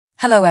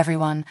Hello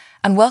everyone,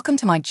 and welcome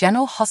to my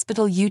General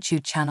Hospital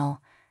YouTube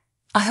channel.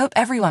 I hope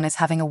everyone is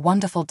having a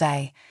wonderful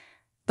day.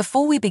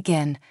 Before we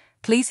begin,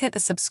 please hit the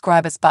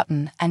subscribers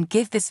button and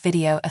give this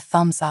video a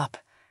thumbs up.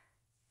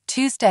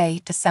 Tuesday,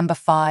 December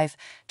 5,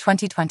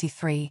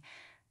 2023.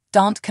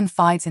 Dante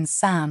confides in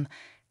Sam,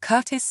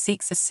 Curtis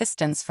seeks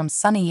assistance from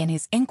Sunny in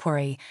his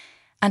inquiry,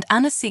 and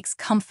Anna seeks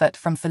comfort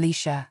from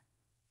Felicia.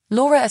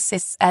 Laura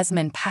assists Esme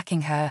in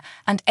packing her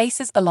and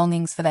Ace's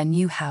belongings for their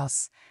new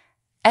house.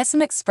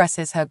 Esme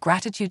expresses her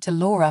gratitude to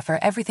Laura for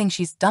everything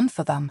she's done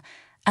for them,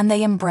 and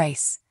they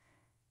embrace.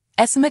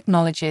 Esme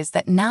acknowledges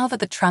that now that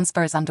the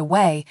transfer is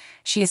underway,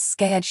 she is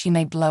scared she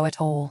may blow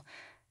it all.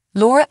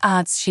 Laura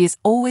adds she is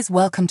always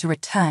welcome to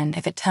return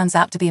if it turns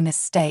out to be a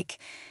mistake.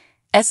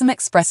 Esme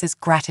expresses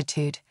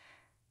gratitude.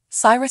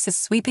 Cyrus is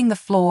sweeping the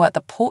floor at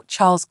the Port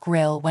Charles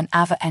Grill when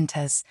Ava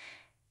enters.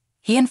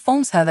 He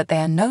informs her that they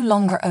are no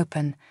longer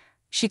open.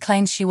 She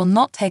claims she will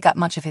not take up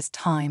much of his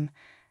time.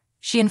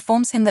 She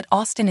informs him that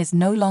Austin is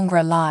no longer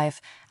alive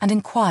and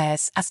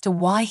inquires as to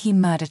why he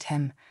murdered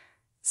him.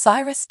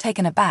 Cyrus,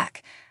 taken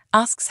aback,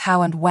 asks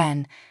how and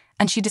when,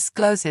 and she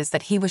discloses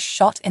that he was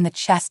shot in the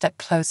chest at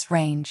close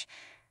range.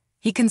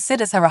 He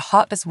considers her a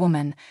heartless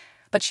woman,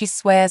 but she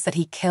swears that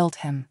he killed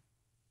him.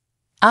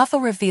 Ava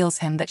reveals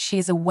him that she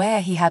is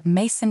aware he had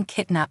Mason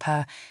kidnap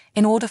her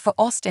in order for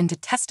Austin to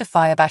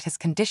testify about his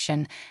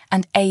condition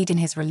and aid in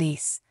his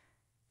release.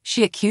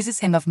 She accuses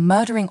him of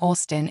murdering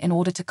Austin in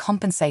order to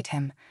compensate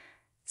him.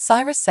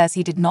 Cyrus says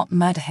he did not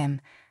murder him.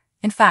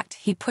 In fact,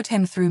 he put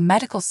him through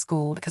medical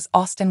school because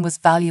Austin was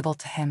valuable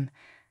to him.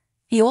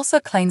 He also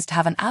claims to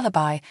have an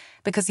alibi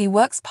because he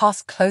works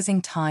past closing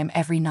time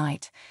every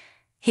night.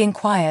 He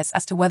inquires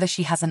as to whether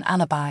she has an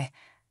alibi.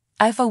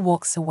 Ava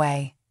walks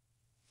away.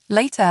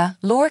 Later,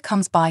 Laura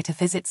comes by to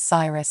visit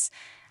Cyrus,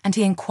 and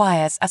he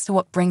inquires as to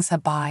what brings her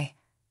by.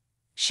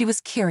 She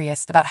was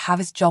curious about how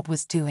his job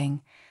was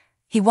doing.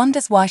 He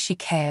wonders why she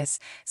cares,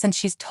 since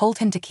she's told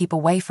him to keep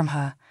away from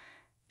her.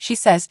 She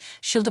says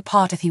she'll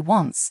depart if he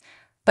wants,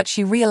 but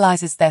she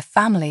realizes they're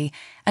family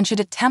and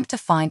should attempt to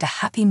find a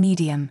happy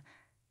medium.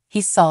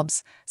 He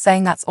sobs,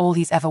 saying that's all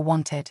he's ever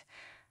wanted.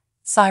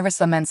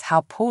 Cyrus laments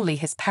how poorly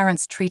his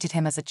parents treated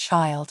him as a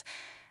child,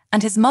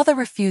 and his mother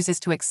refuses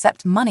to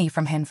accept money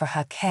from him for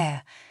her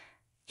care.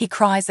 He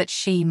cries that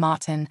she,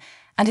 Martin,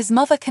 and his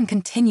mother can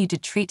continue to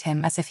treat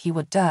him as if he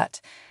were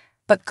dirt,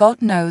 but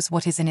God knows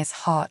what is in his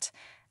heart,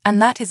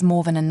 and that is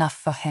more than enough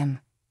for him.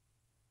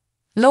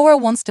 Laura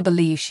wants to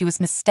believe she was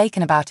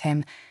mistaken about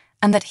him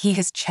and that he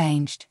has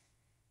changed.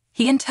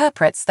 He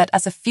interprets that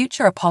as a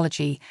future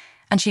apology,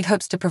 and she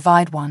hopes to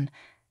provide one.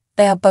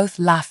 They are both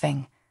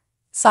laughing.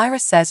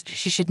 Cyrus says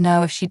she should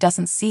know if she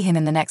doesn't see him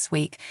in the next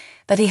week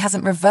that he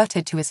hasn't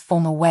reverted to his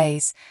former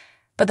ways,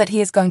 but that he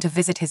is going to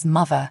visit his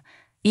mother,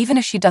 even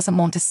if she doesn't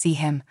want to see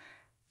him.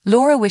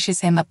 Laura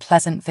wishes him a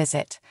pleasant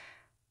visit.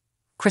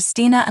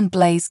 Christina and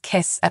Blaze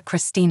kiss at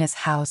Christina's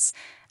house,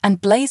 and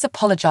Blaze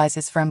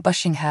apologizes for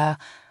ambushing her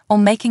or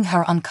making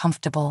her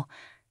uncomfortable.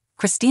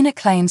 Christina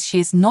claims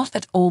she is not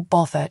at all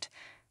bothered.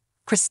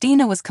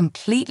 Christina was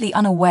completely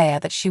unaware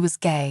that she was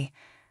gay.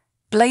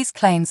 Blaze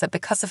claims that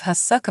because of her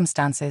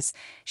circumstances,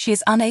 she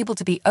is unable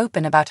to be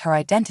open about her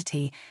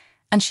identity,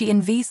 and she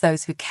envies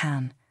those who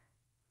can.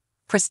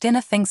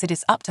 Christina thinks it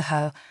is up to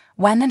her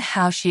when and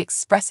how she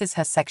expresses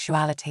her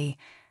sexuality.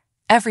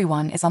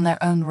 Everyone is on their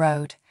own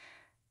road.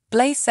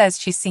 Blaze says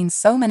she's seen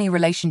so many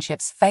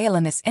relationships fail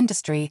in this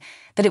industry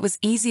that it was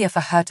easier for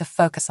her to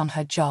focus on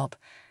her job.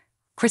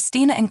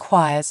 Christina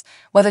inquires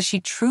whether she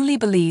truly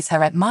believes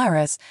her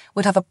admirers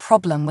would have a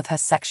problem with her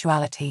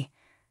sexuality.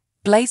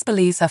 Blaze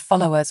believes her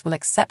followers will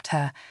accept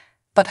her,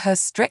 but her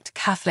strict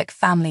Catholic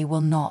family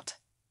will not.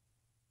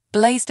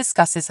 Blaze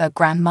discusses her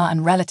grandma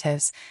and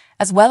relatives,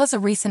 as well as a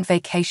recent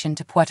vacation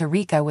to Puerto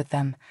Rico with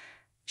them.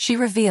 She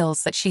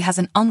reveals that she has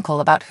an uncle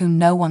about whom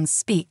no one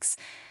speaks,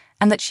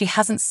 and that she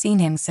hasn't seen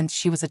him since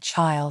she was a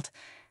child.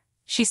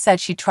 She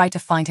said she tried to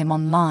find him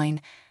online,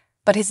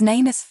 but his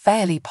name is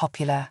fairly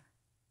popular.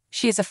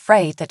 She is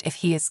afraid that if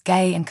he is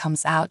gay and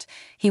comes out,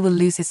 he will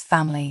lose his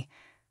family.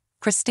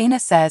 Christina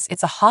says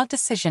it's a hard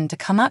decision to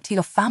come out to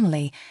your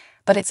family,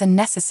 but it's a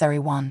necessary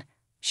one.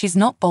 She's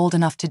not bold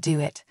enough to do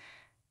it.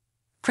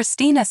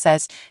 Christina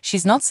says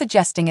she's not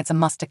suggesting it's a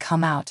must to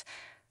come out,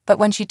 but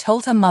when she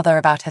told her mother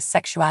about her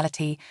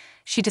sexuality,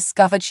 she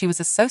discovered she was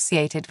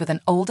associated with an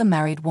older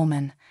married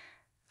woman.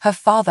 Her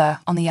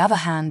father, on the other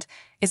hand,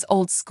 is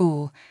old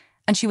school,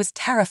 and she was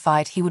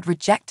terrified he would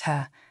reject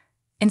her.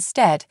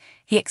 Instead,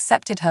 he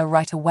accepted her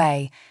right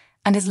away,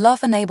 and his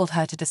love enabled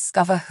her to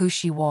discover who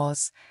she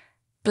was.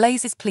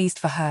 Blaze is pleased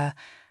for her,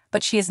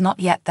 but she is not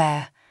yet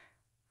there.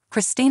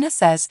 Christina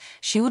says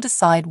she will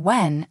decide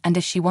when and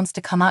if she wants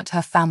to come out to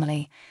her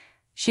family.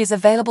 She is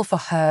available for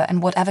her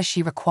and whatever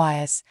she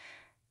requires.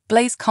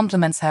 Blaze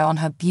compliments her on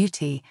her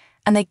beauty,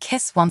 and they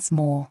kiss once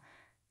more.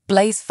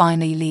 Blaze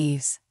finally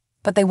leaves,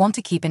 but they want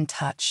to keep in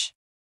touch.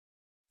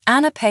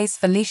 Anna pays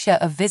Felicia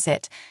a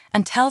visit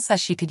and tells her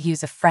she could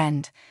use a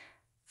friend.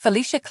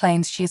 Felicia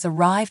claims she has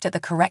arrived at the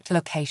correct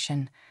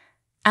location.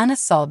 Anna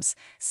sobs,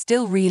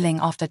 still reeling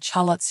after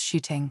Charlotte's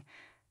shooting.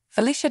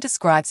 Felicia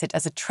describes it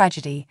as a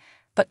tragedy,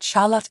 but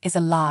Charlotte is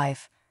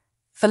alive.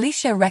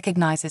 Felicia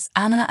recognizes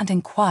Anna and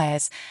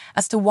inquires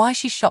as to why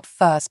she shot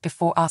first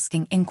before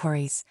asking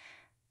inquiries.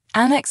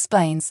 Anna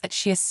explains that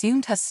she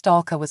assumed her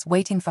stalker was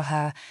waiting for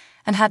her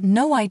and had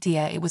no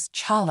idea it was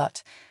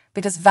Charlotte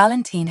because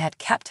Valentine had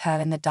kept her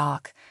in the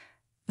dark.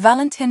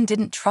 Valentine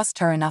didn't trust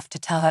her enough to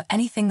tell her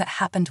anything that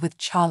happened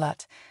with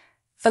Charlotte.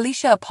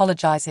 Felicia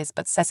apologizes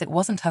but says it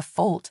wasn't her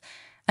fault,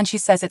 and she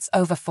says it's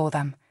over for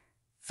them.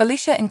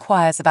 Felicia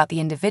inquires about the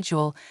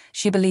individual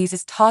she believes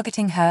is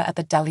targeting her at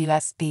the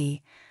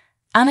WSB.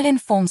 Anna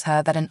informs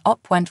her that an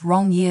op went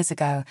wrong years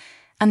ago,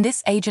 and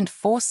this Agent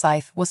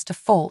Forsyth was to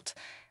fault,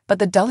 but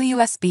the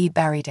WSB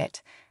buried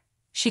it.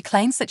 She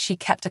claims that she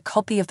kept a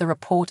copy of the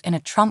report in a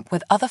trunk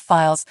with other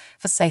files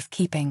for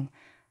safekeeping.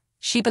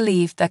 She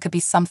believed there could be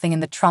something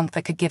in the trunk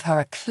that could give her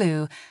a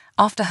clue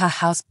after her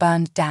house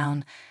burned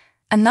down,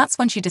 and that's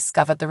when she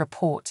discovered the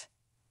report.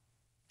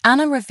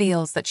 Anna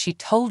reveals that she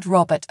told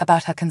Robert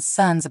about her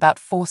concerns about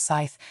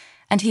Forsyth,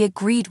 and he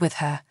agreed with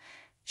her.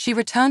 She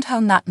returned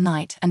home that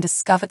night and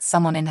discovered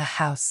someone in her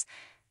house.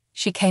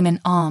 She came in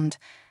armed,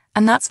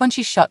 and that's when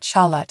she shot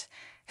Charlotte,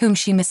 whom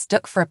she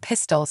mistook for a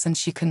pistol since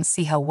she couldn't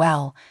see her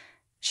well.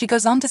 She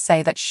goes on to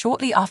say that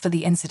shortly after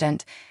the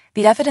incident,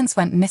 the evidence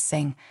went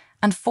missing,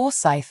 and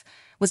Forsyth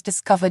was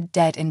discovered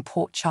dead in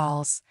Port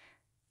Charles.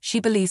 She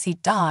believes he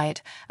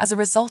died as a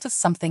result of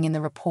something in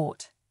the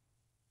report.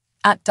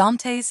 At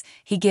Dante's,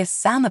 he gives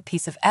Sam a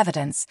piece of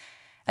evidence,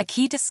 a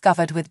key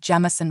discovered with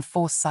Jamison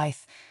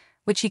Forsyth,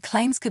 which he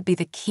claims could be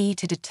the key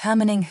to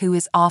determining who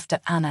is after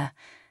Anna.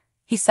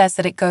 He says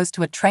that it goes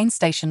to a train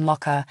station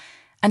locker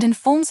and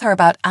informs her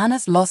about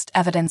Anna's lost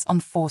evidence on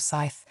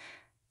Forsyth.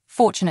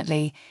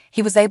 Fortunately,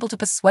 he was able to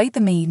persuade the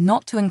me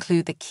not to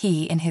include the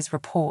key in his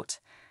report.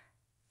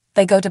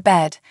 They go to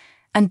bed,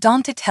 and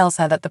Dante tells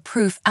her that the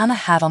proof Anna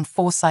had on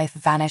Forsyth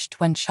vanished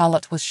when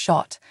Charlotte was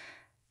shot.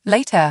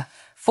 Later,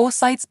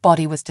 Forsyth's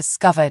body was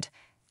discovered,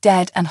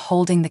 dead and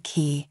holding the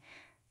key.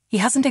 He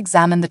hasn't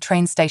examined the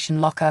train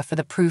station locker for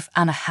the proof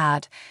Anna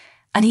had,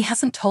 and he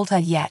hasn't told her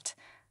yet.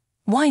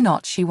 Why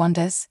not, she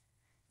wonders.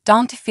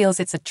 Dante feels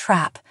it's a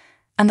trap,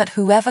 and that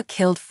whoever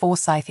killed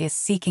Forsyth is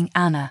seeking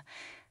Anna.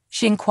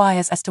 She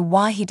inquires as to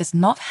why he does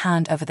not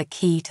hand over the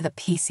key to the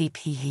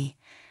PCP.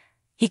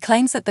 He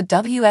claims that the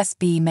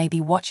WSB may be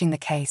watching the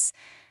case,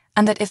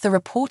 and that if the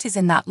report is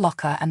in that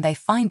locker and they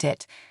find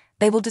it,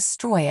 they will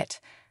destroy it,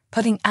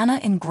 putting Anna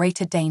in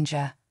greater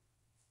danger.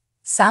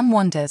 Sam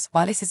wonders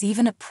why this is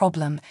even a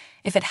problem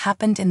if it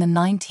happened in the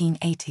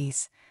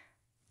 1980s.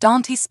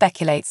 Dante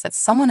speculates that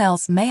someone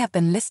else may have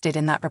been listed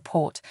in that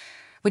report,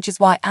 which is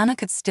why Anna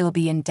could still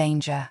be in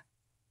danger.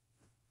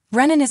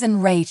 Brennan is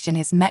enraged in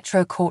his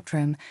Metro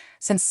courtroom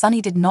since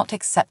Sonny did not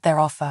accept their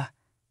offer.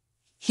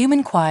 Hume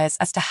inquires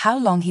as to how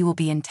long he will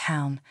be in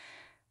town.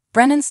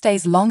 Brennan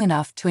stays long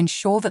enough to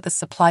ensure that the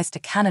supplies to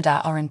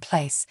Canada are in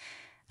place,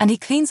 and he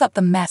cleans up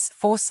the mess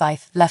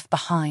Forsyth left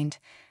behind.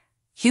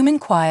 Hume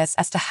inquires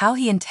as to how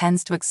he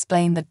intends to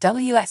explain the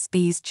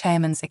WSB's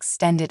chairman's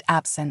extended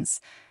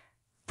absence.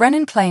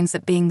 Brennan claims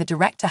that being the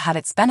director had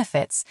its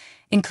benefits,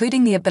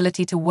 including the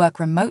ability to work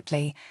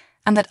remotely,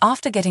 and that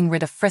after getting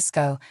rid of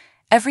Frisco,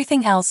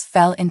 everything else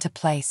fell into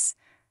place.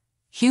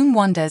 Hume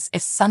wonders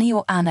if Sonny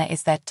or Anna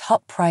is their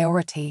top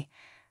priority.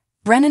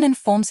 Brennan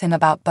informs him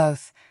about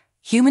both.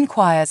 Hume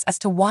inquires as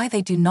to why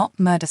they do not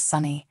murder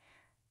Sonny.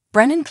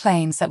 Brennan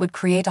claims that would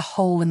create a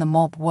hole in the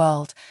mob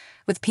world,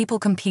 with people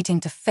competing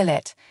to fill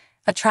it,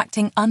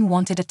 attracting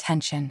unwanted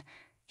attention.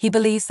 He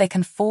believes they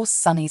can force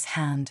Sonny's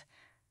hand.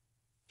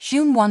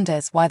 Hume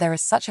wonders why there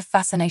is such a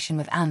fascination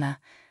with Anna.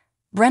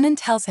 Brennan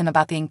tells him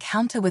about the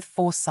encounter with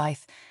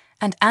Forsyth,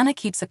 and Anna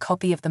keeps a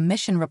copy of the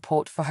mission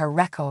report for her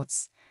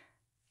records.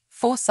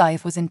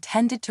 Forsyth was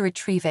intended to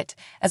retrieve it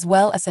as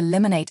well as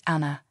eliminate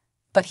Anna,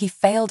 but he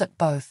failed at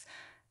both.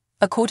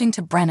 According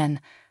to Brennan,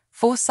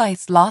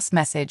 Forsyth's last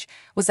message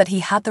was that he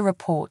had the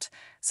report,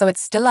 so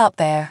it's still out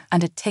there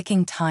and a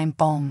ticking time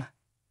bomb.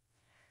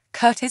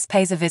 Curtis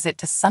pays a visit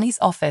to Sonny's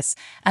office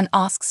and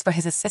asks for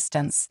his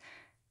assistance.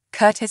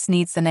 Curtis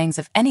needs the names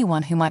of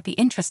anyone who might be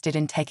interested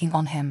in taking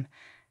on him.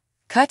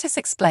 Curtis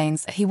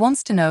explains that he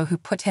wants to know who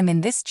put him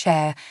in this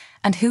chair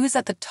and who is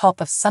at the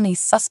top of Sonny's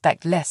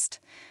suspect list.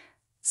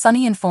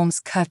 Sonny informs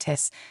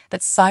Curtis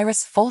that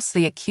Cyrus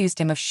falsely accused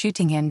him of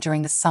shooting him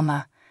during the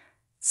summer.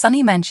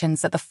 Sonny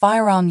mentions that the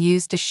firearm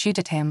used to shoot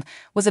at him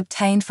was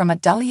obtained from a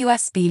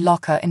WSB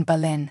locker in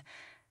Berlin.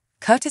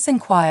 Curtis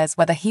inquires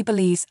whether he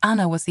believes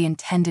Anna was the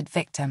intended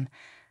victim.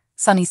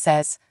 Sonny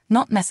says,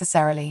 not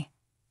necessarily.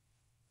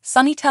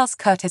 Sonny tells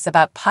Curtis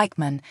about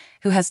Pikeman,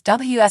 who has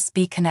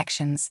WSB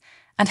connections,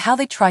 and how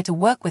they tried to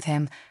work with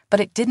him, but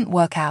it didn't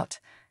work out.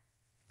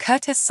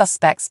 Curtis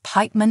suspects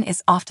Pikeman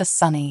is after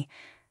Sonny.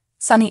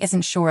 Sonny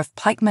isn't sure if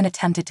Pikeman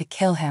attempted to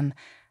kill him,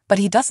 but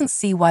he doesn't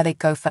see why they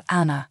go for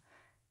Anna.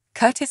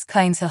 Curtis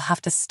claims he'll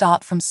have to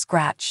start from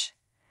scratch.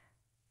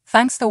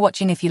 Thanks for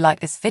watching. If you like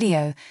this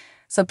video,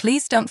 so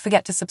please don't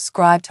forget to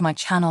subscribe to my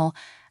channel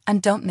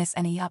and don't miss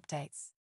any updates.